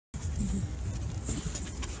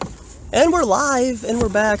And we're live, and we're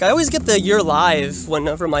back. I always get the "you're live"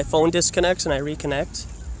 whenever my phone disconnects and I reconnect.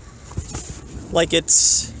 Like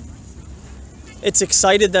it's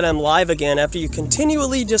excited that I'm live again after you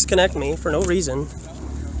continually disconnect me for no reason.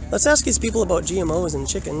 Let's ask these people about GMOs and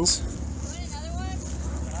chickens. Another one?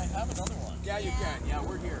 I have another one. Yeah, you can. Yeah,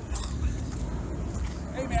 we're here.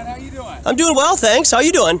 Hey, man, how you doing? I'm doing well, thanks. How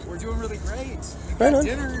you doing? We're doing really great. We Right got on.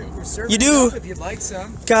 dinner. We're serving You do? it up if you'd like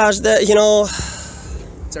some. Gosh, that, you know,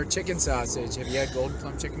 It's our chicken sausage. Have you had golden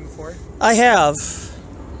plum chicken before? I have.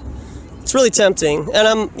 It's really tempting, and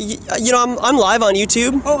I'm live on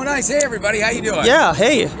YouTube. Oh, nice. Hey, everybody. How you doing? Yeah.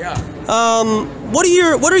 Hey. Yeah. What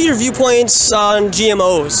are your viewpoints on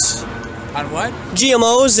GMOs? On what?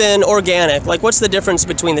 GMOs and organic. Like, what's the difference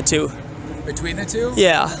between the two? Between the two?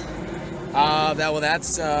 Yeah. Well,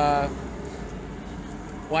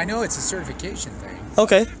 I know it's a certification thing.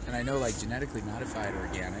 Okay. And I know, like, genetically modified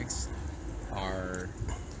organics are,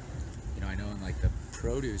 I know in, like, the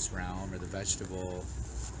produce realm or the vegetable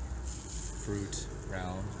fruit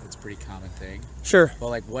realm, it's a pretty common thing. Sure. Well,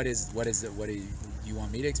 like, what do you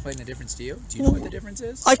want me to explain the difference to you? Do you know what the difference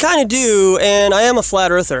is? I kind of do, and I am a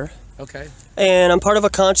flat earther. Okay. And I'm part of a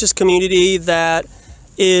conscious community that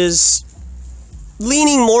is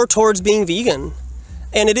leaning more towards being vegan.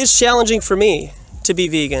 And it is challenging for me to be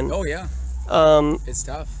vegan. Oh, yeah. It's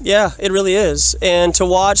tough. Yeah, it really is. And to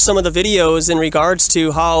watch some of the videos in regards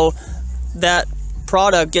to how that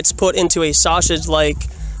product gets put into a sausage-like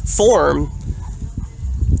form,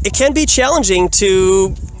 it can be challenging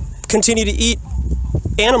to continue to eat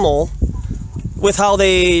animal with how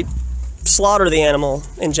they slaughter the animal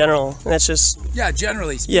in general. And that's just... Yeah,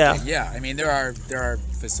 generally speaking, yeah. I mean, there are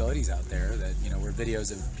facilities out there that, where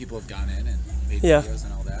videos of people have gone in and made Yeah. videos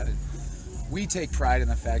and all that. And we take pride in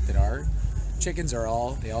the fact that our chickens they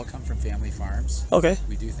all come from family farms. Okay.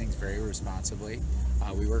 We do things very responsibly.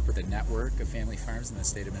 We work with a network of family farms in the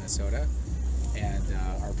state of Minnesota, and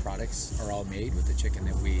our products are all made with the chicken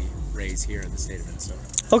that we raise here in the state of Minnesota.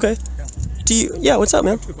 Okay. Yeah. Yeah, what's up,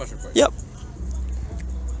 man? Two questions for you. Yep.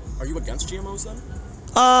 Are you against GMOs then?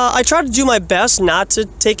 I try to do my best not to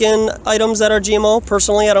take in items that are GMO.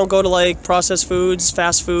 Personally, I don't go to like processed foods,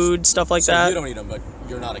 fast food, stuff like So that. you don't eat them, but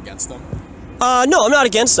you're not against them? No, I'm not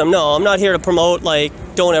against them. No, I'm not here to promote like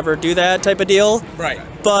don't ever do that type of deal. Right.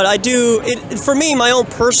 But I do it for me, my own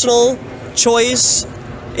personal choice.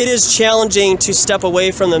 It is challenging to step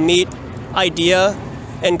away from the meat idea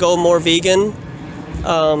and go more vegan.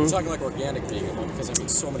 I'm talking like organic vegan, though, because I mean,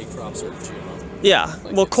 so many crops are GMO. Yeah.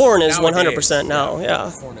 Like Well, corn is nowadays, 100% now.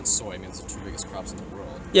 Yeah. Corn and soy, I mean, it's the two biggest crops in the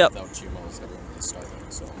world. Yep. Without GMOs, everyone would be starving.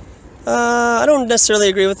 So. I don't necessarily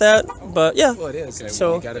agree with that, but yeah. Well, it is. Okay,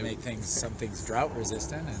 so- You got to make some things drought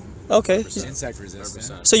resistant and Okay. insect resistant.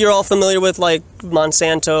 100%. So you're all familiar with like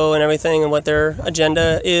Monsanto and everything and what their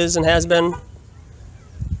agenda is and has been? Well,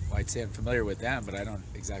 I'd say I'm familiar with them, but I don't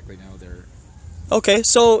exactly know their Okay,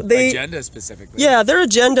 so agenda specifically. Yeah, their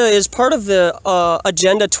agenda is part of the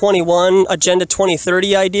Agenda 21, Agenda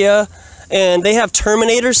 2030 idea, and they have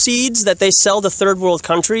Terminator seeds that they sell to third world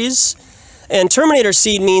countries. And Terminator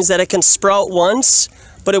seed means that it can sprout once,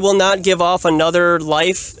 but it will not give off another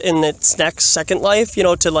life in its next second life,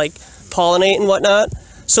 to like pollinate and whatnot.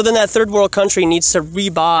 So then that third world country needs to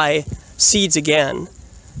rebuy seeds again.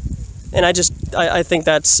 And I think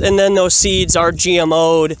that's, and then those seeds are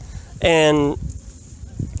GMO'd, and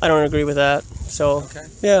I don't agree with that. So, Okay.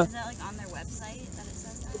 yeah. Is that like on their website that it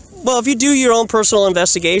says that? Well, if you do your own personal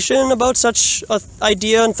investigation about such an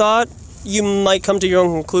idea and thought, you might come to your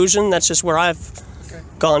own conclusion. That's just where I've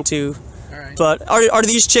gone to. All right. But are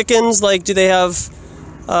these chickens, like, do they have,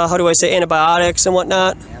 how do I say, antibiotics and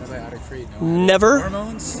whatnot? Antibiotic free. No Never?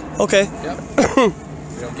 hormones. Okay, Yep.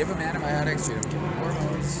 We don't give them antibiotics. We don't give them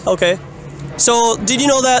hormones. okay. So, did you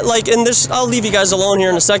know that, like, and this, I'll leave you guys alone here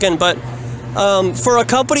in a second, but for a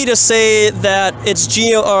company to say that it's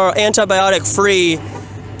antibiotic free,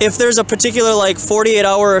 if there's a particular, like,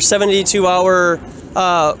 48-hour or 72-hour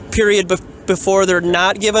period before they're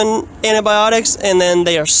not given antibiotics and then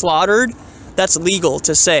they are slaughtered, that's legal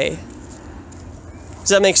to say. Does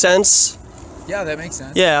that make sense? Yeah, that makes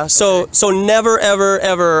sense. Yeah, so never ever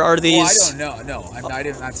ever are these... Well, I don't know. No, I'm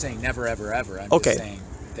not saying never ever ever. I'm Okay. just saying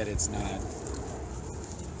that it's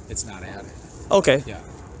not added. Okay, Yeah.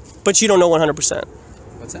 but you don't know 100%.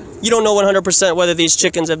 What's that? You don't know 100% whether these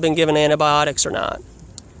chickens have been given antibiotics or not.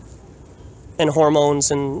 And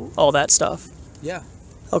hormones and all that stuff. Yeah.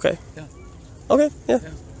 Okay. Yeah. Okay, yeah. Yeah.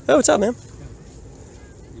 Oh, what's up, man?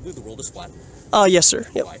 You believe the world is flat? Yes, sir.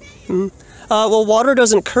 Yep. Why? Well, water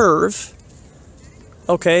doesn't curve.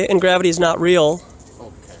 Okay, and gravity is not real.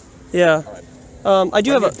 Okay. Yeah. All right. I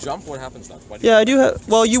do have a jump. What happens then? yeah, I do have.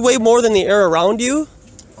 Well, you weigh more than the air around you.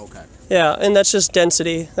 Okay. Yeah, and that's just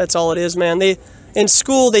density. That's all it is, man. In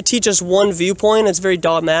school they teach us one viewpoint. It's very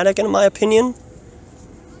dogmatic, in my opinion.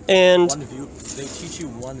 And they teach you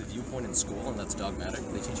one viewpoint in school, and that's dogmatic.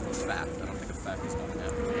 They teach you a fact. I don't think a fact is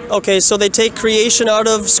dogmatic. okay, so they take creation out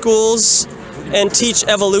of schools and teach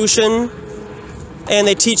evolution, and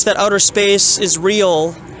they teach that outer space is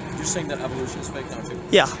real. You're saying that evolution is fake now too?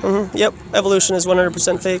 Yeah. Yep. Evolution is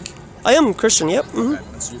 100% fake. I am Christian. Yep. Okay.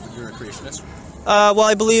 So you're a creationist? Well,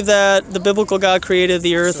 I believe that the biblical God created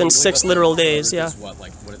the earth in 6 literal days. Yeah. What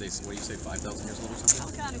do you say, 5,000 years old or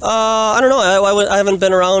something? I don't know. I haven't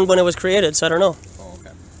been around when it was created, so I don't know. Oh,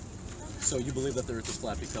 okay. So you believe that the earth is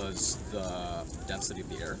flat because the density of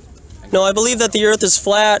the air? No, I believe that the earth is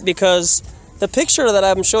flat because the picture that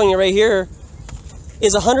I'm showing you right here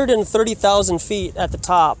is 130,000 feet at the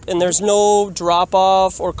top, and there's no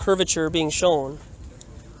drop-off or curvature being shown.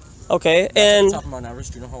 Okay, and top of Mount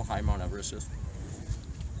Everest. Do you know how high Mount Everest is?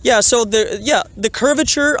 yeah, so the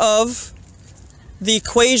curvature of the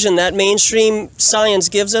equation that mainstream science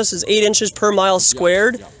gives us is 8 inches per mile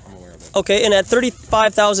squared. Yeah, I'm aware of it. Okay, and at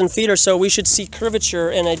 35,000 feet or so, we should see curvature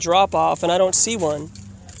and a drop-off, and I don't see one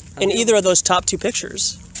in either of those top 2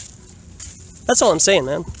 pictures. That's all I'm saying,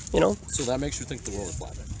 man. You know. So that makes you think the world is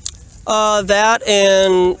flat. That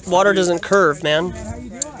and water doesn't curve, man.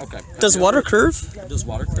 Okay. Does water curve? Does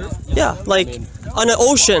water curve? Yeah, like on an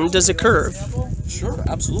ocean, does it curve? Sure,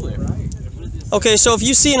 absolutely. Okay, so if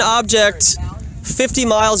you see an object 50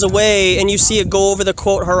 miles away and you see it go over the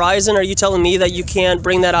quote horizon, are you telling me that you can't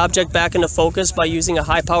bring that object back into focus by using a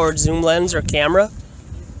high-powered zoom lens or camera?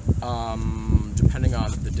 Depending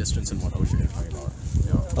on the distance and what ocean you're talking about.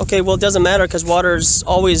 Yeah. Okay, well, it doesn't matter because water's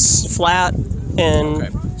always flat and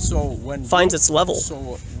finds its level. So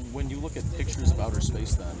when you look at pictures of outer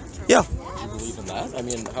space then, yeah. do you believe in that? I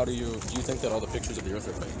mean, do you think that all the pictures of the Earth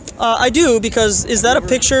are fake? I do, because is that a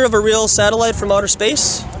picture of a real satellite from outer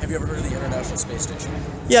space? Have you ever heard of the International Space Station?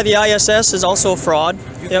 Yeah, the ISS is also a fraud.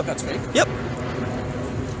 You think that's fake? Yep.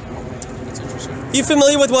 That's interesting. You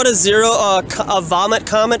familiar with what a vomit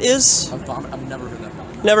comet is? A vomit? I've never heard that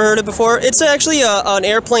before. Never heard it before? It's actually an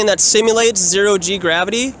airplane that simulates 0G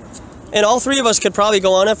gravity. And all 3 of us could probably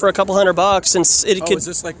go on it for a couple $100, and it could. Is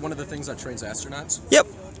this like one of the things that trains astronauts? Yep.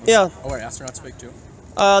 Yeah. Oh, are astronauts fake too?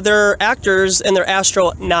 They're actors and they're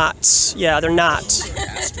astronauts. Yeah, they're not.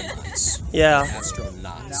 Astronauts. Yeah.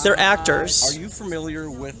 Astronauts. They're actors. Are you familiar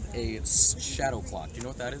with a shadow clock? Do you know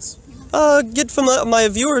what that is? My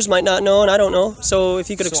viewers might not know, and I don't know. So if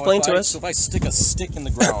you could explain to us. So if I stick a stick in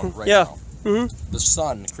the ground right yeah. now, the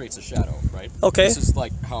sun creates a shadow, right? Okay. This is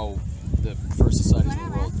like how the first societies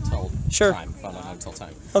in the world tell time, found out how to tell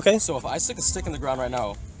time. Okay. So if I stick a stick in the ground right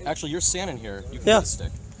now, actually you're standing here, you can yeah. get a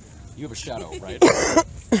stick. You have a shadow, right?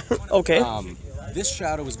 Okay. This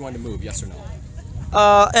shadow is going to move, yes or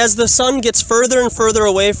no? As the sun gets further and further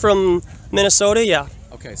away from Minnesota, yeah.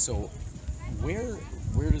 Okay, so where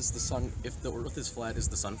does the sun, if the Earth is flat, is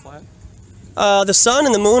the sun flat? The sun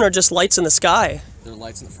and the moon are just lights in the sky. They're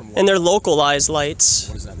lights from what? And they're localized lights.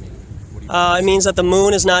 What does that mean? What do you mean? It means that the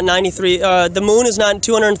moon is not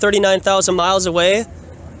 239,000 miles away,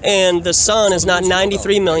 and the sun is not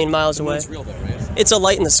 93 million miles away. It's real though, right? It's a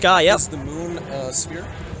light in the sky, yep. Is the moon a sphere?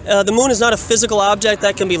 The moon is not a physical object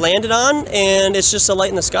that can be landed on, and it's just a light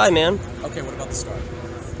in the sky, man. Okay, what about the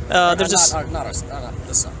star? There's just not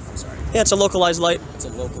the sun. I'm sorry. Yeah, it's a localized light. It's a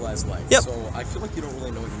localized light. Yep. So I feel like you don't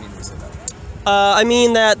really know what you mean when you say that. I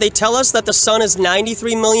mean that they tell us that the sun is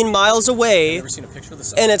 93 million miles away. I've never seen a picture of the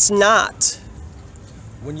sun. And it's not.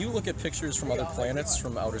 When you look at pictures from other planets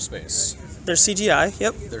from outer space, they're CGI.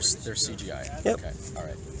 Yep. They're CGI. Yep. Okay. All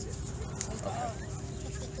right.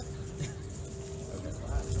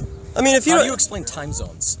 I mean, if you how do you explain time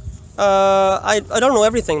zones? I don't know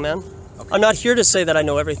everything, man. Okay. I'm not here to say that I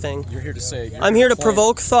know everything. You're here to say. I'm here to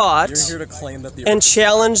provoke thought. You're here to claim that the and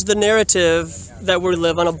challenge the narrative that we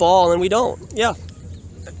live on a ball and we don't. Yeah.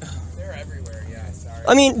 They're everywhere. Yeah. Sorry.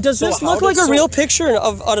 I mean, does this look like a real picture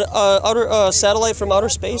of a satellite from outer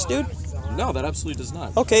space, dude? No, that absolutely does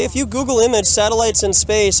not. Okay, if you Google image satellites in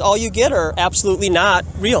space, all you get are absolutely not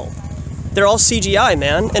real. They're all CGI,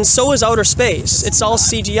 man, and so is outer space. It's all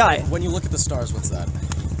CGI. When you look at the stars, what's that?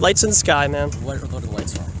 Lights in the sky, man. What are the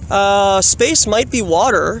lights from? Space might be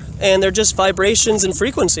water, and they're just vibrations and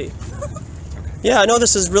frequency. Yeah, I know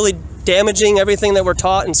this is really damaging everything that we're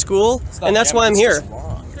taught in school, and that's why I'm here.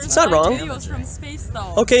 It's not wrong. Videos from space,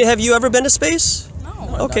 though. Okay, have you ever been to space?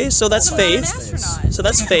 No. Okay, so that's faith. So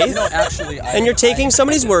that's faith. No, actually, and you're taking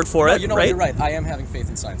somebody's word for it, you know, right? You're right. I am having faith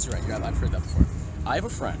in science. You're right. I've heard that before. I have a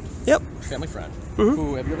friend. Yep. A family friend.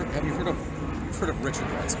 Who have you heard of heard of Richard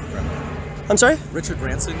Branson, correct? I'm sorry? Richard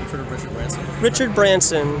Branson. You've heard of Richard Branson? Richard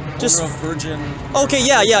Branson. Owner of Virgin. Okay,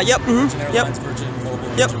 yeah, yep. Virgin Airlines, Yep. Virgin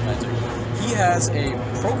Mobile, Yep. Virgin Atlantic. He has a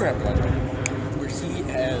program going where he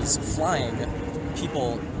is flying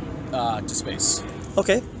people to space.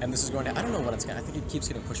 Okay. And this is going to, I don't know what it's going to, I think it keeps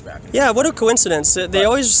getting pushed back. Yeah, what a coincidence. They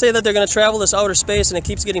always say that they're going to travel this outer space and it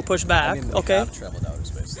keeps getting pushed back. I mean, okay. have traveled outer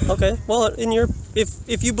space. Okay. Well,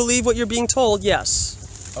 if you believe what you're being told,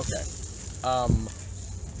 yes. Okay.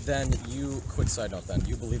 Then you, quick side note then,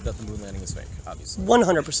 you believe that the moon landing is fake, obviously.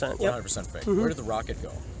 100%. Yep. 100% fake. Where did the rocket go?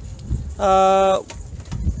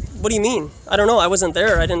 What do you mean? I don't know. I wasn't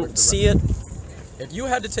there. I didn't see it. If you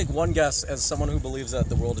had to take one guess as someone who believes that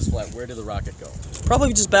the world is flat, where did the rocket go?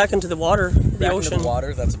 Probably just back into the water, the Back ocean. into the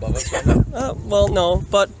water that's above us right now? Well, no,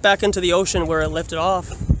 but back into the ocean where it lifted off.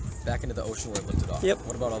 Back into the ocean where it lifted off? Yep.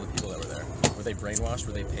 What about all the people that were there? Were they brainwashed?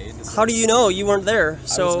 Were they paid? How do you know? You weren't there.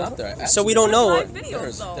 So, I was not there. so we don't know. Live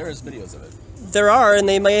videos, though. There is videos of it. There are, and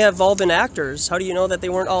they may have all been actors. How do you know that they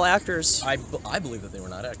weren't all actors? I believe that they were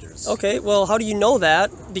not actors. Okay, well, how do you know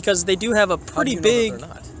that? Because they do have a pretty How do you big... know that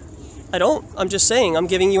they're not? I don't. I'm just saying. I'm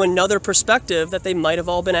giving you another perspective that they might have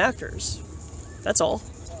all been actors. That's all.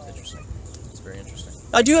 Interesting. It's very interesting.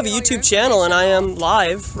 I do have a YouTube channel, and I am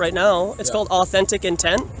live right now. It's called Authentic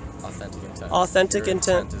Intent. Authentic intent. Authentic Your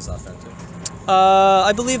intent. is authentic.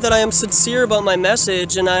 I believe that I am sincere about my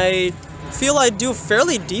message, and I feel I do a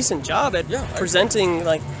fairly decent job at presenting,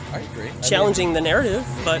 like, I agree. challenging the narrative,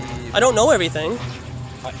 but I don't know everything.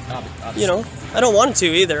 Obviously. You know, I don't want to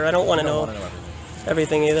either. I don't want to know everything.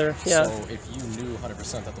 everything either. Yeah. So if you knew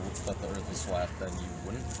 100% that the Earth was flat, then you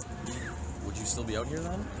wouldn't. Would you still be out here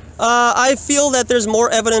then? I feel that there's more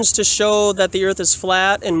evidence to show that the Earth is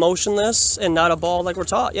flat and motionless and not a ball like we're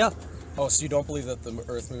taught. Yeah. Oh, so you don't believe that the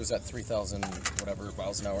Earth moves at 3,000 whatever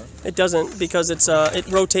miles an hour? It doesn't, because it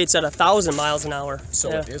rotates at 1,000 miles an hour. So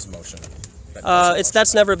yeah. it is motion.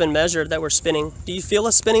 That's never been measured that we're spinning. Do you feel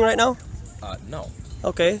us spinning right now? No.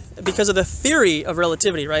 Okay, because of the theory of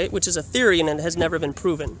relativity, right? Which is a theory and it has never been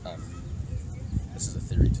proven. This is a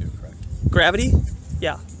theory too, correct? Gravity?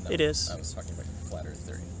 Yeah, No, it is. I was talking about flat Earth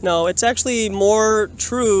theory. No, it's actually more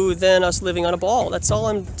true than us living on a ball. That's all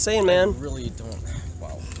I'm saying, man. I really don't.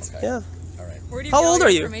 Wow. Okay. Yeah. All right. Where do you How get all old your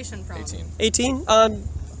are you? information from? 18. 18?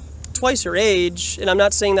 Twice your age, and I'm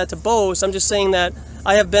not saying that to boast. I'm just saying that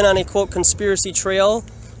I have been on a, quote, conspiracy trail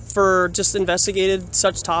for just investigated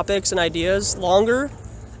such topics and ideas longer,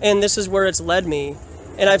 and this is where it's led me.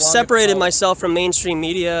 And I've separated myself from mainstream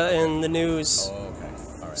media and the news. Oh, okay.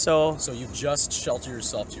 All right. So you just shelter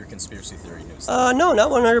yourself to your conspiracy theory news? no,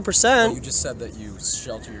 not 100%. Well, you just said that you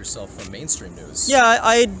shelter yourself from mainstream news. Yeah,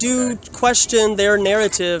 I do question their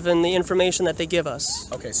narrative and the information that they give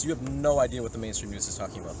us. Okay, so you have no idea what the mainstream news is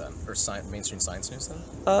talking about then? Or mainstream science news then?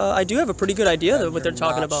 I do have a pretty good idea of what they're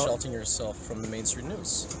talking about. You're not sheltering yourself from the mainstream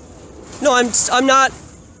news. No, I'm not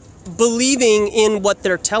believing in what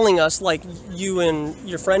they're telling us like you and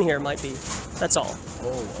your friend here might be. That's all.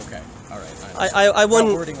 Oh, okay. All right. I wouldn't...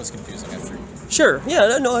 The wording was confusing, I'm sure. Sure,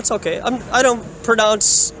 yeah, no, that's okay. I don't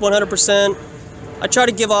pronounce 100%. I try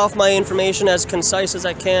to give off my information as concise as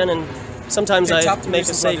I can, and sometimes I make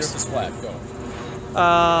mistakes.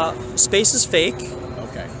 Go. Space is fake.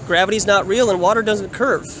 Okay. Gravity's not real, and water doesn't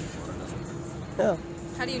curve. Yeah.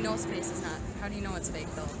 How do you know space is not? How do you know it's fake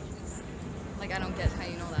though? Like I don't get how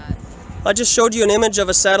you know that. I just showed you an image of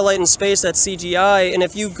a satellite in space that's CGI, and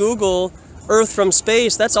if you Google Earth from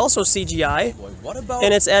space, that's also CGI. Boy, what about...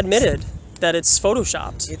 And it's admitted that it's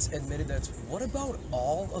photoshopped. It's admitted that what about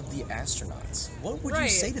all of the astronauts? What would you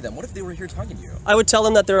say to them? What if they were here talking to you? I would tell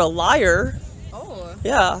them that they're a liar. Oh.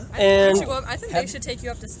 Yeah, I think they should take you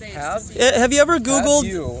up to space. Have you ever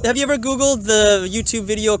Googled? Have you ever Googled the YouTube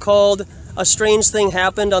video called "A Strange Thing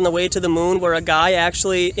Happened on the Way to the Moon," where a guy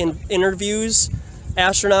actually interviews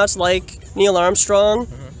astronauts like Neil Armstrong,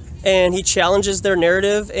 and he challenges their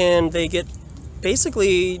narrative, and they get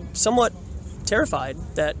basically somewhat terrified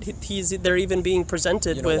that they're even being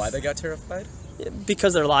presented with. You know why they got terrified?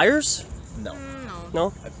 Because they're liars? No.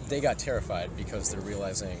 No? They got terrified because they're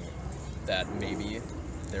realizing that maybe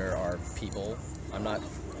there are people,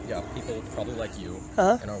 people probably like you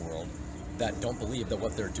in our world that don't believe that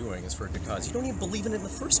what they're doing is for a good cause. You don't even believe in it in the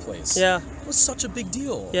first place. Yeah. It was such a big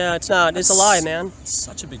deal. Yeah, it's not. It's a lie, man. It's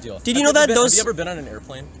such a big deal. Did you know that those... Have you ever been on an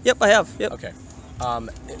airplane? Yep, I have. Yep. Okay.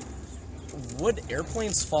 Would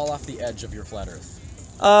airplanes fall off the edge of your flat Earth?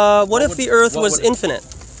 What if the Earth was infinite?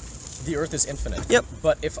 The Earth is infinite. Yep.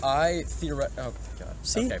 But if I oh god.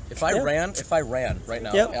 See? Okay. If I ran right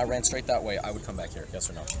now, I ran straight that way, I would come back here. Yes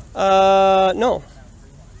or no? No.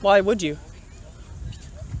 Why would you?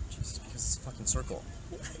 Jesus, because it's a fucking circle.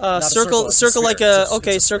 Circle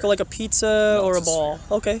like a pizza or a ball.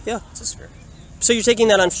 Okay, yeah. It's a sphere. So you're taking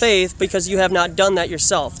that on faith because you have not done that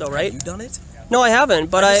yourself, though, right? Have you done it? No, I haven't,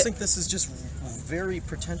 but I just think this is just very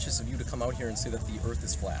pretentious of you to come out here and say that the Earth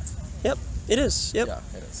is flat. Yep, it is. Yep. Yeah,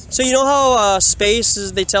 it is. So you know how space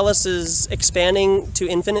they tell us is expanding to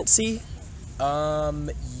infinity?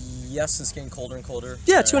 Yes, it's getting colder and colder.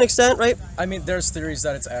 Yeah, to an extent, right? I mean, there's theories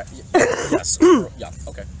that it's yes. Yeah.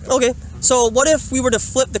 Okay. Yeah. Okay. So what if we were to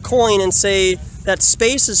flip the coin and say that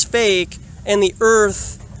space is fake and the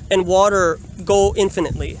Earth and water go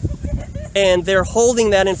infinitely, and they're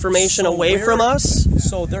holding that information away from us?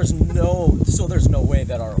 So there's no way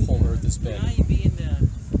that our whole Earth has been.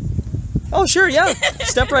 Oh, sure, yeah.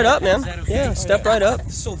 Step right up, man. Yeah, step right up.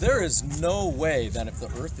 So there is no way that if the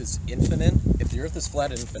Earth is infinite, if the Earth is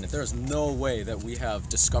flat and infinite, there is no way that we have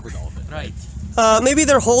discovered all of it. Right. Maybe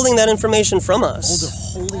they're holding that information from us. Oh,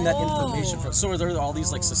 they're holding that information from. So are there all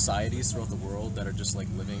these like societies throughout the world that are just like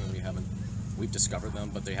living and we've discovered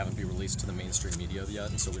them, but they haven't been released to the mainstream media yet,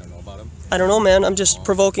 and so we don't know about them? I don't know, man. I'm just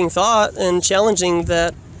provoking thought and challenging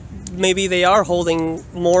that maybe they are holding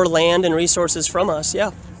more land and resources from us.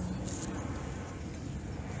 Yeah.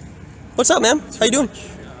 What's up, man? How you doing?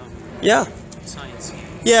 Yeah. Science.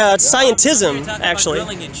 Yeah, it's scientism, About actually.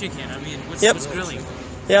 grilling and chicken. I mean, what's grilling?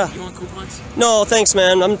 Yeah. You want coupons? No, thanks,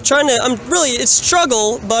 man. It's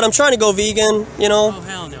struggle, but I'm trying to go vegan, you know? Oh,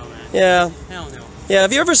 hell no, man. Yeah. Hell no. Yeah,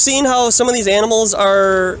 have you ever seen how some of these animals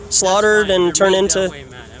are slaughtered and turned into... That way,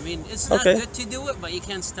 man. I mean, it's not good to do it, but you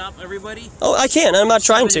can't stop everybody. Oh, I can. I'm not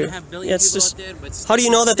trying to. 7.5 billion It's people just... out there, but How do you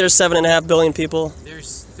know that there's 7.5 billion people?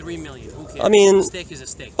 There's 3 million. Who cares? I mean... A steak is a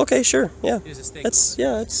steak. Okay, sure, yeah. It's a steak.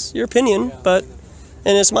 It's your opinion, but...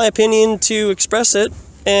 And it's my opinion to express it,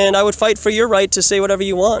 and I would fight for your right to say whatever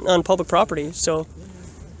you want on public property, so...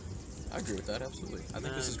 I agree with that, absolutely. I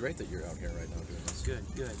think this is great that you're out here right now doing this.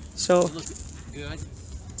 Good. So... You look good.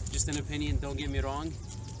 Just an opinion, don't get me wrong.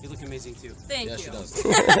 You look amazing too. Thank you. Yeah, she does.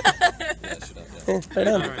 Yeah, she does. Yeah. Right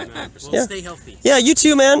on. All right, man. Well, Yeah. stay healthy. Yeah, you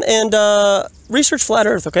too, man, and research flat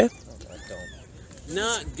Earth, okay?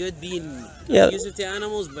 Not good being Yeah. used to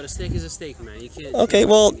animals, but a steak is a steak, man. You can't. Okay,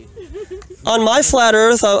 well, on my flat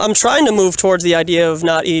Earth, I'm trying to move towards the idea of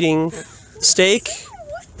not eating steak.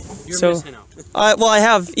 You're So, missing out. I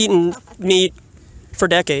have eaten meat for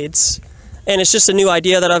decades, and it's just a new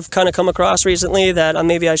idea that I've kind of come across recently that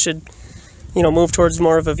maybe I should, move towards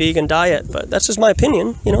more of a vegan diet. But that's just my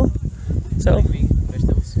opinion, So, Like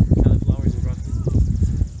vegetables, cauliflowers, and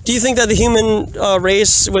broccoli. do you think that the human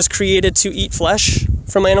race was created to eat flesh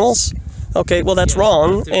from animals? Okay, well that's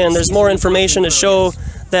wrong, and there's more information to show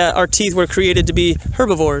that our teeth were created to be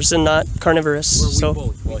herbivores and not carnivorous. Where we So,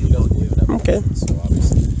 both. Well, he doesn't believe in evolution, Okay. so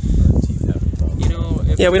obviously our teeth have evolved. You know,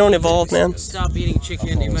 if yeah, we don't evolve, man. Stop eating chicken.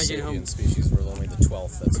 Homo Imagine how. sapien species, we're only the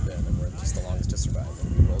 12th that's been, and we're just the longest to survive,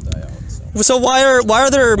 and we will die out. So why are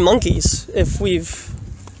there monkeys if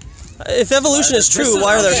evolution is true?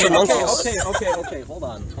 Why are there some monkeys? Okay, hold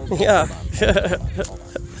on. Yeah.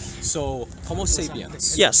 So, Homo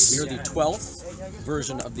sapiens. Yes. We are the 12th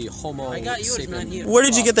version of the Homo I got yours, man. sapien. Here. Where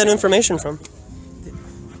did you get that information from?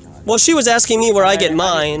 Well, she was asking me where I get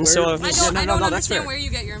mine, so I don't that's understand fair. where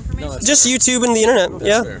you get your information. just YouTube and the internet.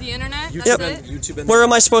 Yeah. fair. The internet? YouTube That's and it? YouTube and Where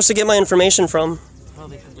am I supposed to get my information from? How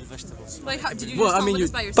they handle vegetables. Like, did you Well, just I come mean, with you-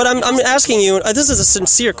 this by yourself? But I'm asking you. This is a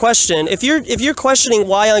sincere question. If you're questioning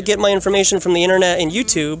why I get my information from the internet and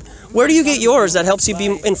YouTube, where do you get yours that helps you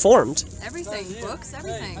be informed? Everything. Books,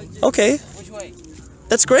 everything. Okay, Which way?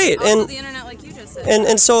 that's great. Also And the internet, like you just said.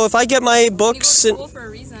 and so if I get my you go to books school and for a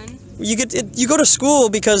reason. you go to school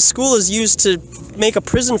because school is used to make a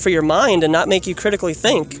prison for your mind and not make you critically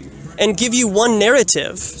think and give you one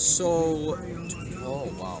narrative. So,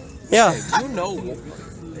 oh wow. Yeah. Okay, do you know?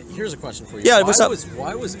 Here's a question for you. Yeah, Why what's up?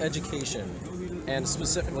 Why was education, and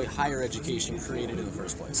specifically higher education, created in the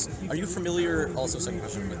first place? Are you familiar? Also, second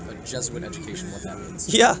question with Jesuit education, what that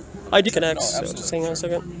means? Yeah, I do connect. Oh, So absolutely. just hang on a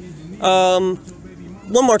second.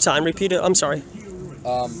 One more time. Repeat it. I'm sorry.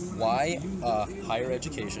 Why higher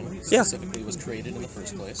education Yeah. specifically was created in the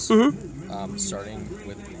first place, starting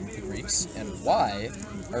with the Greeks, and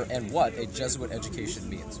what a Jesuit education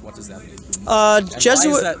means. What does that mean? And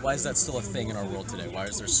Jesuit. Why is that still a thing in our world today? Why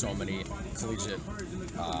is there so many collegiate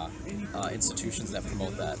institutions that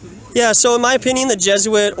promote that? Yeah, so in my opinion, the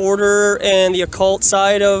Jesuit order and the occult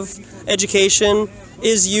side of education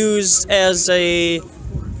is used as a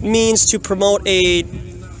means to promote a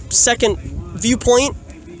second viewpoint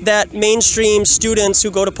that mainstream students who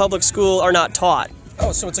go to public school are not taught.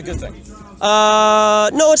 Oh, so it's a good thing.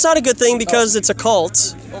 No, it's not a good thing because it's a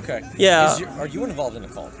cult. Okay. Yeah. Are you involved in a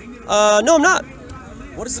cult? No, I'm not.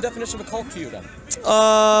 What is the definition of a cult to you then?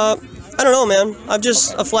 I don't know, man. I'm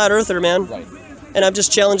just a flat earther, man. Right. And I'm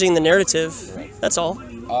just challenging the narrative. Right. That's all.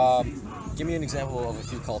 Give me an example of a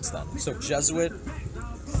few cults then. So Jesuit,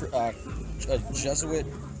 a Jesuit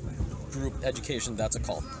group education, that's a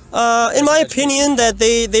cult. In my opinion, that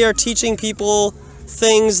they are teaching people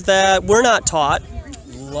things that we're not taught.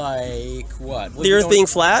 Like what? Well, The Earth being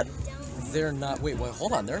flat. They're not. Wait,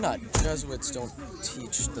 hold on. They're not. Jesuits don't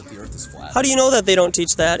teach that the Earth is flat. How do you know that they don't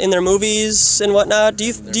teach that in their movies and whatnot?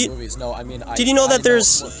 Movies? No, I mean. Did you know that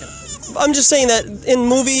there's? I'm just saying that in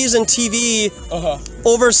movies and TV,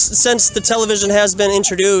 since the television has been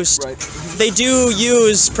introduced, Right. they do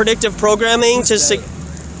use predictive programming to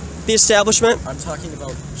the establishment. I'm talking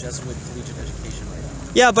about Jesuit collegiate education right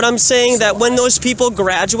now. Yeah, but I'm saying that when those people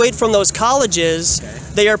graduate from those colleges,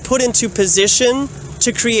 they are put into position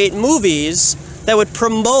to create movies that would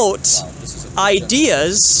promote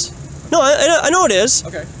ideas. No, I know it is.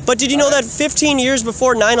 Okay. But did you know that 15 years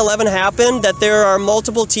before 9/11 happened, that there are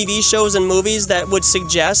multiple TV shows and movies that would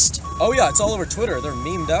suggest? Oh yeah, it's all over Twitter. They're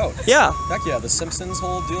memed out. Yeah. Heck yeah, the Simpsons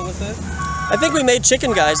whole deal with it. I think we made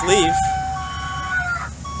chicken guys leave.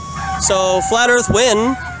 So Flat Earth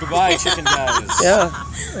win. Goodbye, chicken guys. Yeah.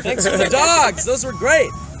 Thanks for the dogs. Those were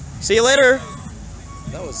great. See you later.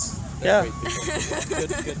 That was Yeah. great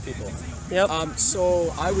people. Good people. Yep.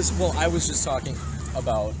 So I was just talking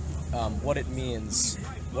about what it means,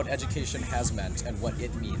 what education has meant, and what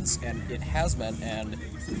it means, and it has meant, and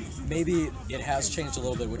maybe it has changed a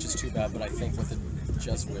little bit, which is too bad. But I think what the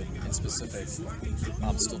Jesuit in specific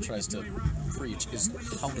still tries to preach is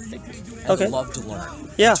how to think and love to learn.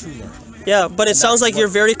 Yeah. To learn. Yeah, but it sounds like you're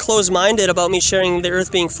very close-minded about me sharing the Earth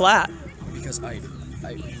being flat. Because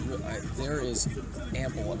there is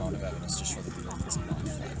ample amount of evidence to show that the Earth is not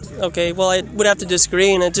flat. Okay, well, I would have to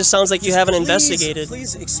disagree, and it just sounds like you haven't investigated.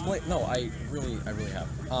 Please explain. No, I really have.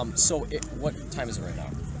 So what time is it right now?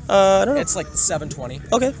 I don't know. It's like 7:20.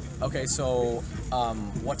 Okay. Okay, so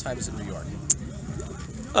what time is it in New York?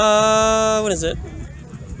 What is it?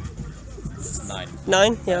 It's 9.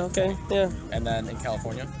 9? Yeah, okay, yeah. And then in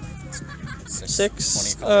California?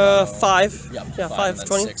 6, 20, 5. Yeah, Yeah, 5, 5, and then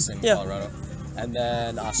 20. 6 in Yeah. Colorado. And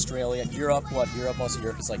then Australia, Europe, most of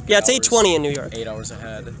Europe is like 8 Yeah, it's hours, 8:20 in New York. 8 hours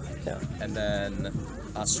ahead. Yeah. And then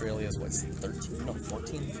Australia is what's 13? No,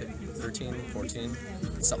 14, 15, 13, 14,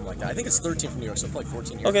 something like that. I think it's 13 from New York, so probably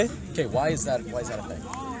 14 here. Okay. Okay, why is that a thing?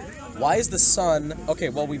 Why is the sun, okay,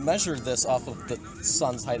 well we measured this off of the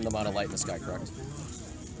sun's height and the amount of light in the sky, correct?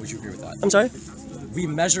 Would you agree with that? I'm sorry? We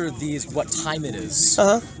measure what time it is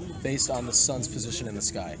based on the sun's position in the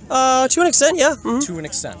sky. To an extent, yeah. Mhm. To an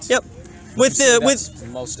extent. Yep. Would you say that's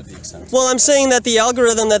most of the extent. Well, I'm saying that the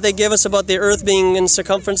algorithm that they give us about the Earth being in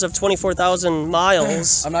circumference of 24,000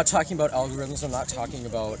 miles. I'm not talking about algorithms. I'm not talking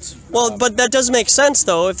about. Well, but that does make sense,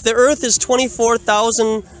 though. If the Earth is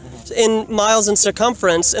 24,000 in miles in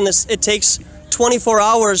circumference, and it takes 24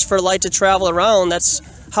 hours for light to travel around, that's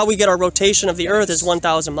how we get our rotation of the Earth is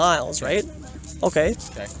 1,000 miles, right? Okay.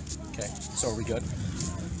 Okay. So are we good?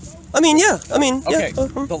 I mean, yeah. Okay. Yeah.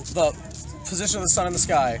 The position of the sun in the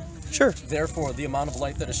sky. Sure. Therefore, the amount of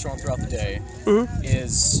light that is shown throughout the day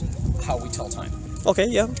is how we tell time. Okay.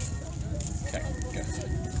 Yeah. Okay. Good.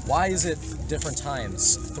 Why is it different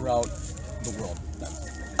times throughout the world?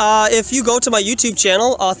 If you go to my YouTube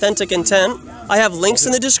channel, Authentic Intent, I have links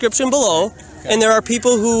in the description below, and there are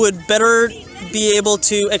people who would better be able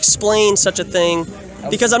to explain such a thing,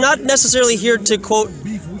 because I'm not necessarily here to, quote,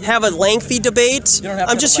 have a lengthy debate.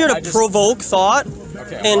 I'm just here to provoke thought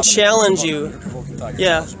and challenge you.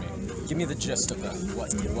 Yeah. Give me the gist of that.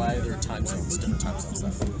 Why are there time zones, different time zones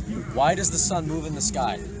then? Why does the sun move in the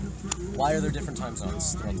sky? Why are there different time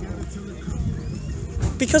zones throughout the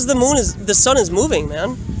world? Because the sun is moving,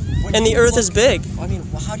 man. And the Earth is big. I mean,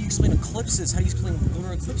 how do you explain eclipses? How do you explain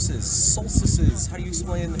lunar eclipses? Solstices? How do you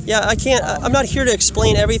explain... Yeah, I can't... I'm not here to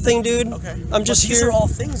explain everything, dude. Okay. I'm just here... These are all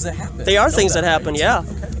things that happen. They are things that happen, yeah.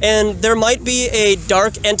 Okay. And there might be a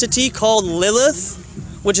dark entity called Lilith,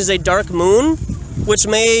 which is a dark moon, which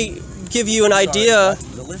may give you an idea...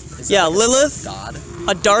 Lilith? Is yeah, that like Lilith. God?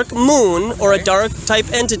 A dark moon or a dark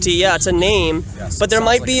type entity. Yeah, it's a name. Yes, but there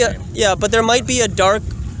might be but there might be a dark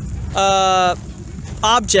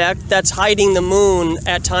object that's hiding the moon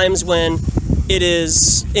at times when it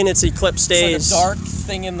is in its eclipse days. It's like a dark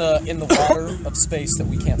thing in the water of space that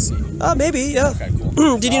we can't see. Maybe, yeah. Okay,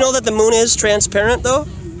 cool. Did you know that the moon is transparent though?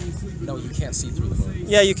 No, you can't see through the moon.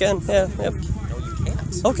 Yeah, you can. Yeah, yep. No, you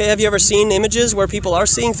can't. Okay, have you ever seen images where people are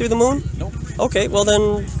seeing through the moon? Nope. Okay, well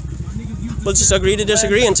then we'll just agree to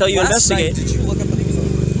disagree until you investigate. Last night, did you look up at the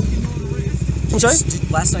moon? I'm sorry?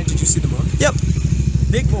 Last night, did you see the moon? Yep.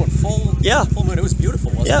 Big moon, full moon. It was beautiful,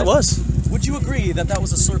 wasn't it? Yeah, it was. would you agree that that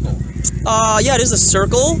was a circle? Yeah, it is a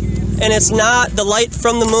circle, and it's not, the light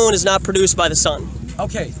from the moon is not produced by the sun.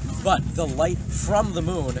 Okay, but the light from the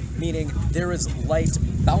moon, meaning there is light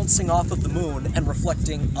bouncing off of the moon and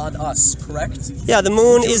reflecting on us, correct? Yeah, the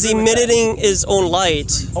moon is emitting its own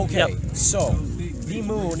light. Okay, Yep. so the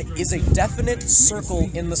moon is a definite circle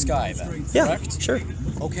in the sky then, Yeah, correct? sure.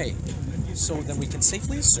 Okay, so then we can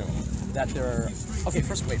safely assume that there are... Okay,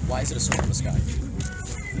 first, wait, why is it a circle in the sky?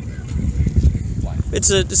 Why? It's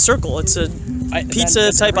a circle. It's a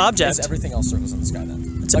pizza-type object. Is everything else circles in the sky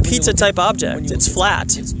then? It's a pizza-type object. It's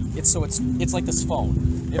flat. It's like this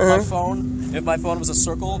phone. If my phone was a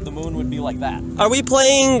circle, the moon would be like that. Are we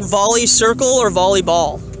playing volley circle or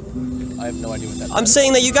volleyball? I have no idea what that is. I'm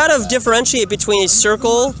saying that you gotta differentiate between a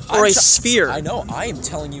circle or a sphere. I know. I am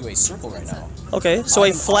telling you a circle right now. Okay, so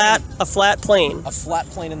a flat plane. A flat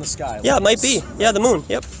plane in the sky. Yeah, like it might this. be. Yeah, the moon.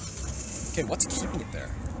 Yep. Okay, what's keeping it there?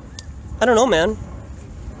 I don't know, man.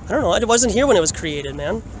 I don't know. I wasn't here when it was created,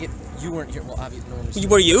 man. You weren't here. Well, obviously, no one was here.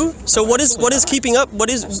 Were you? So what is keeping up? What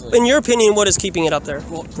is, Absolutely. in your opinion, what is keeping it up there?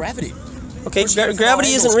 Well, gravity. Okay, Pushing it gravity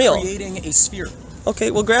far isn't angles, real. Creating a sphere.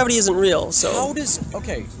 Okay, well, gravity isn't real. So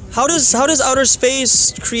how does outer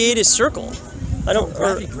space create a circle? I don't.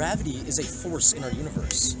 Gravity is a force in our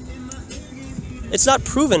universe. It's not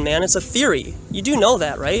proven, man. It's a theory. You do know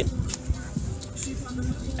that, right?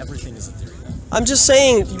 Everything is a theory. Then. I'm just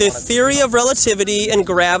saying the theory of relativity and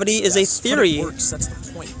gravity is a theory. But it works. That's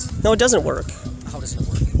the point. No, it doesn't work. How does it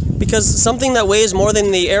work? Because something that weighs more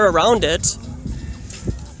than the air around it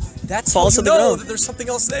That's falls to the ground. That there's something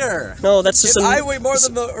else there. No, that's just if I weigh more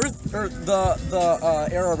than the earth or the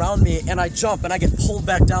air around me, and I jump and I get pulled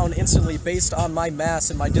back down instantly based on my mass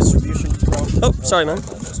and my distribution throughout. Oh, sorry, man.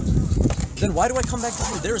 Then why do I come back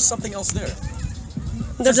down? There is something else there.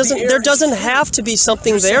 There doesn't have to be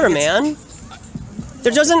something there, man.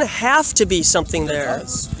 There doesn't have to be something there.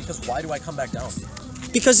 Because why do I come back down?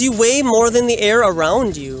 Because you weigh more than the air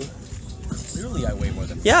around you. Clearly I weigh more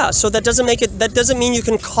than... Yeah, so that doesn't make it, that doesn't mean you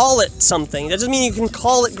can call it something. That doesn't mean you can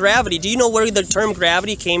call it gravity. Do you know where the term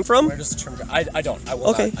gravity came from? Where does the term... I don't. I will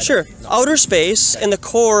Okay, not. sure. Outer space and the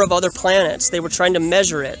core of other planets. They were trying to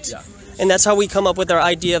measure it. Yeah. And that's how we come up with our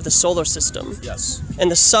idea of the solar system. Yes.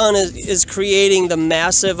 And the sun is creating the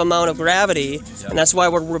massive amount of gravity, and that's why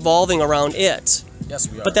we're revolving around it.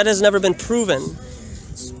 Yes, we are. But that has never been proven.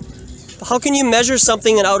 How can you measure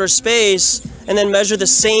something in outer space and then measure the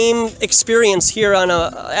same experience here on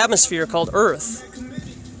an atmosphere called Earth?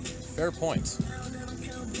 Fair point.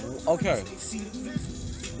 Okay.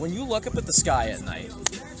 When you look up at the sky at night,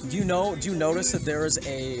 do you notice that there is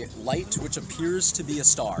a light which appears to be a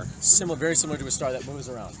star, very similar to a star that moves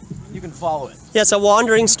around? You can follow it. Yeah, it's a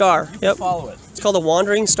wandering star. You can follow it. It's called a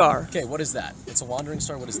wandering star. Okay, what is that? It's a wandering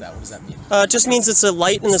star. What is that? What does that mean? It just means it's a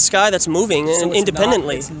light in the sky that's moving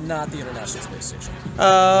independently. It's not the International Space Station.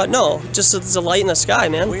 No, just it's a light in the sky,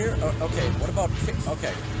 man. Where? Okay, what about...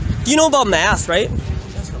 Okay. You know about math, right?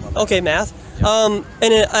 Yes, I know about Okay, math. Yeah.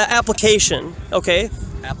 And an application, okay?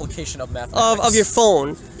 Application of mathematics. Of your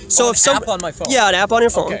phone. So if an app on my phone. Yeah, an app on your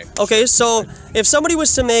phone. Okay. So if somebody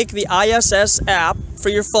was to make the ISS app for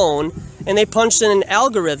your phone and they punched in an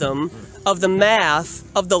algorithm of the math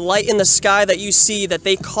of the light in the sky that you see that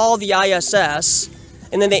they call the ISS,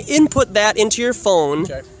 and then they input that into your phone,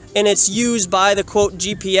 and it's used by the quote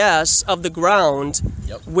GPS of the ground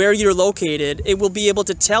where you're located, it will be able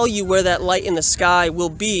to tell you where that light in the sky will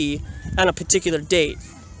be on a particular date,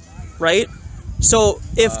 right? So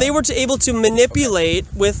if they were able to manipulate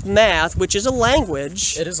with math, which is a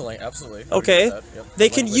language, it is a language, absolutely. Okay, they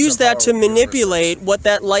could use that to manipulate what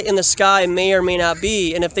that light in the sky may or may not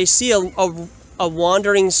be. And if they see a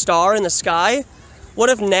wandering star in the sky, what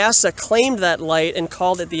if NASA claimed that light and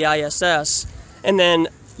called it the ISS, and then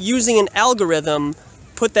using an algorithm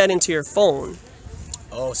put that into your phone?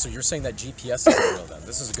 Oh, so you're saying that GPS is real then?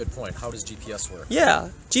 This is a good point. How does GPS work? Yeah,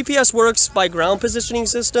 GPS works by ground positioning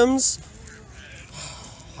systems.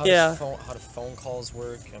 How do phone calls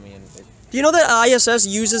work? I mean, do you know that ISS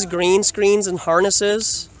uses green screens and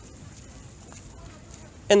harnesses?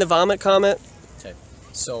 And the Vomit Comet? Okay,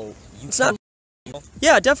 so it's not.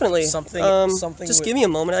 Yeah, definitely. Something. Just give me a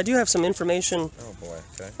moment. I do have some information. Oh boy.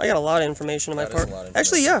 Okay. I got a lot of information on my part.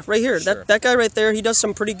 Actually, yeah, right here. Sure. That guy right there. He does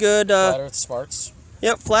some pretty good. Flat Earth Smarts.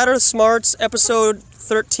 Yep, Flat Earth Smarts, episode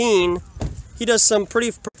 13. He does some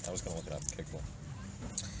pretty. I was gonna look it up. Okay, cool.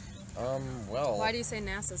 Well. Why do you say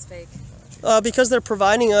NASA's fake? Because they're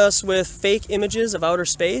providing us with fake images of outer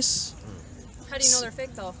space. How do you know they're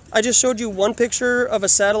fake, though? I just showed you one picture of a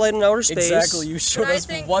satellite in outer space. Exactly, you showed us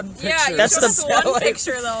one picture. Yeah, that's the one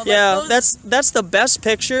picture, though. Yeah, that's the best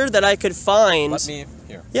picture that I could find. Let me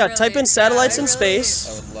here. Yeah, Really? type in satellites Yeah, in I really- space.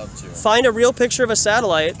 I would love to. Find a real picture of a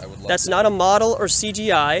satellite I would love that's to. not a model or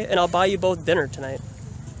CGI, and I'll buy you both dinner tonight.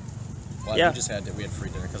 Well, Yeah. we had free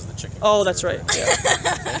dinner because of the chicken. Oh, that's right.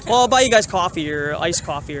 Yeah. Well, I'll buy you guys coffee or iced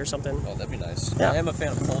coffee or something. Oh, that'd be nice. Yeah. I am a fan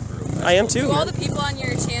of cold brew. I am too. Do all the people on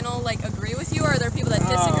your channel like agree with you, or are there people that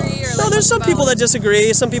disagree? Or No, like, there's some people that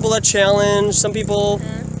disagree, some people that challenge, some people...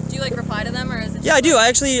 Do you like reply to them, or is it? Yeah, I do.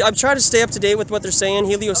 I'm trying to stay up to date with what they're saying.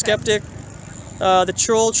 Helioskeptic. The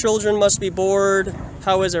troll children must be bored.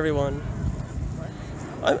 How is everyone?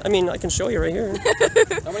 I mean, I can show you right here.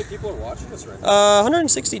 How many people are watching this right now?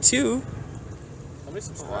 162. How many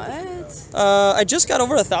subscribers? What? I just got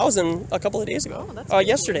over 1,000 a couple of days ago. Oh, that's cool.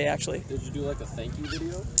 Yesterday, actually. Did you do like a thank you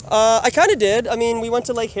video? I kind of did. I mean, we went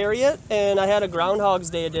to Lake Harriet, and I had a Groundhog's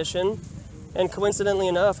Day edition, and coincidentally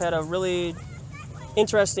enough, had a really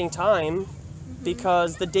interesting time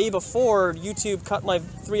because the day before, YouTube cut my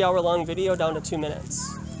 3-hour-long video down to 2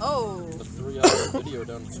 minutes. Oh. The 3-hour video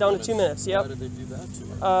down to 2 minutes, yep. Why did they do that to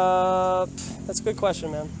you? That's a good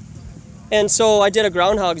question, man. And so I did a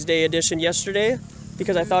Groundhog's Day edition yesterday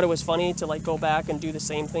because I thought it was funny to like go back and do the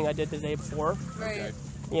same thing I did the day before, Right.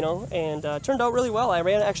 you know, and turned out really well. I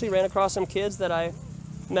actually ran across some kids that I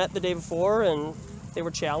met the day before, and they were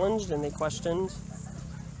challenged and they questioned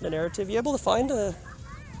the narrative. You able to find a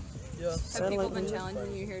Have satellite people been video?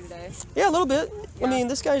 challenging you here today? Yeah, a little bit. I mean,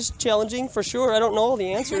 this guy's challenging for sure. I don't know all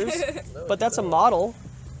the answers, but that's a model.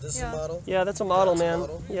 This Yeah. is a model? Yeah, that's a model, That's a man.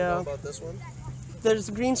 model? You know Yeah. about this one? There's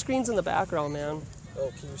green screens in the background, man. Oh,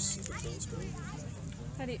 can you see the green screen?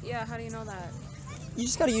 How do you know that? You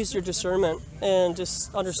just got to use your discernment and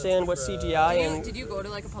just understand what CGI and... Did you go to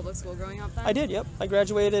like a public school growing up then? I did, yep. I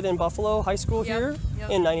graduated in Buffalo High School Yep, here yep.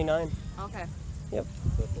 in '99. Okay. Yep.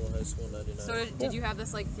 Buffalo High School, 99. So did you have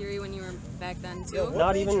this like theory when you were back then too? Yeah, what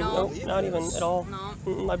Not made even, you nope, believe not even this? at all.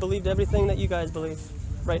 No. I believed everything that you guys believe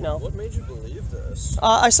right now. What made you believe this?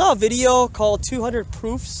 I saw a video called 200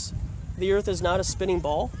 Proofs the Earth is Not a Spinning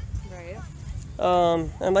Ball. Right.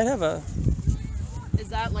 I might have a... Is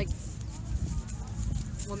that like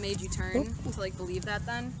what made you turn to like believe that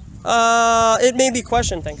then? It made me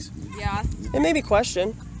question things. Yeah. It made me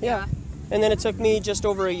question, yeah. Yeah. And then it took me just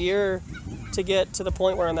over a year to get to the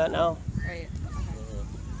point where I'm at now. Right.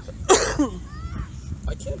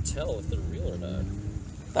 I can't tell if they're real or not.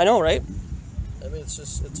 I know, right? I mean, it's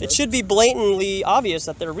just... It's It should be blatantly obvious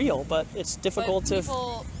that they're real, but it's difficult But to...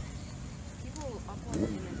 people upload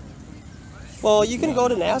images. Well, you can go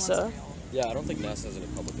to NASA. Yeah, I don't think NASA has any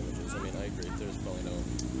public images. I mean, I agree. There's probably no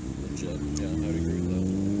legit. Yeah, I would agree with that.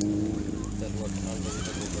 That look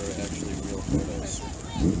unbelievable. They're actually real photos.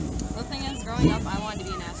 The thing is, growing up, I wanted to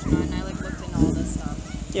be an astronaut, and I like looked into all this stuff.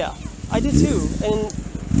 Yeah, I did too, and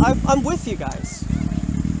I'm with you guys.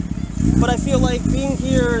 But I feel like being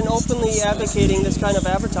here and openly advocating this kind of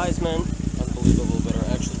advertisement... Unbelievable, but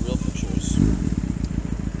are actually real pictures.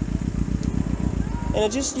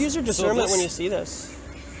 And just use your discernment this- when you see this.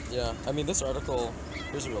 Yeah, I mean, this article,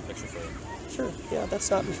 here's a real picture for you. Sure, yeah, that's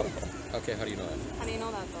not real. Okay, how do you know that? How do you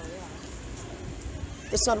know that though? Yeah.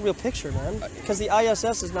 That's not a real picture, man. Because the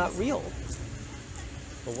ISS is not real.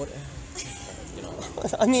 But what, you know.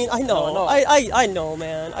 I mean, I know. No. I know,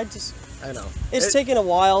 man. I know. It's taken a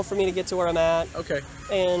while for me to get to where I'm at. Okay.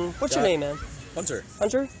 And what's your Yeah. name, man? Hunter,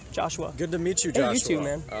 Hunter? Joshua. good to meet you, Hey, Joshua. you too,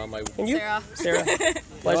 man. And you? Sarah. Sarah. Well,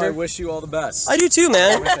 I Pleasure. wish you all the best. I do too,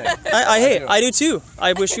 man. Everything. I do too.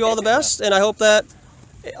 I wish you all the best, and I hope that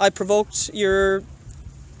I provoked your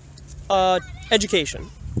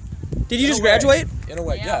education. Did you In just a way. graduate? In a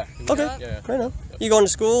way, yeah. Yeah. Okay. Yeah. Right on. You going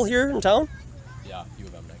to school here in town? Yeah, U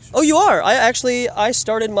of M next year. Oh, you are. I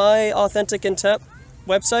started my Authentic Intent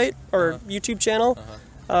website or YouTube channel,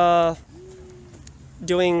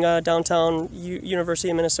 doing downtown University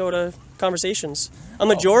of Minnesota conversations. A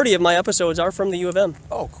majority of my episodes are from the U of M.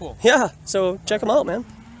 Oh, cool. Yeah, so check them out, man.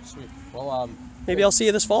 Sweet. Well, Maybe I'll see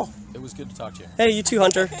you this fall. it was good to talk to you. Hey, you too,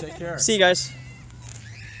 Hunter. Take care. See you guys.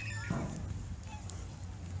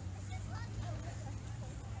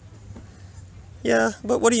 Yeah,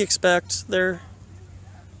 but what do you expect? They're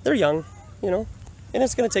young, you know, and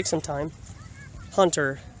it's gonna take some time.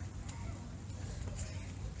 Hunter.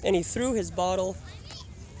 And he threw his bottle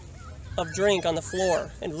of drink on the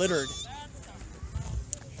floor and littered.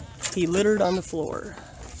 He littered on the floor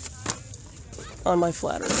on my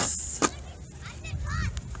flat earth.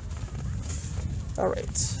 All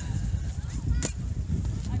right.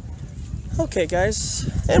 Okay, guys,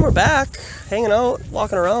 and we're back, hanging out,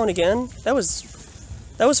 walking around again. That was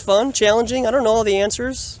fun, challenging. I don't know all the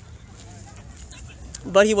answers,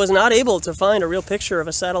 but he was not able to find a real picture of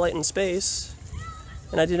a satellite in space,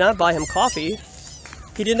 and I did not buy him coffee.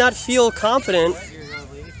 He did not feel confident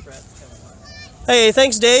Hey,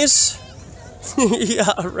 thanks, Days.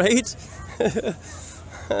 Yeah, right?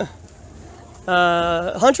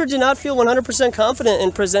 Hunter did not feel 100% confident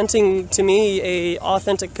in presenting to me a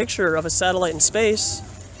authentic picture of a satellite in space.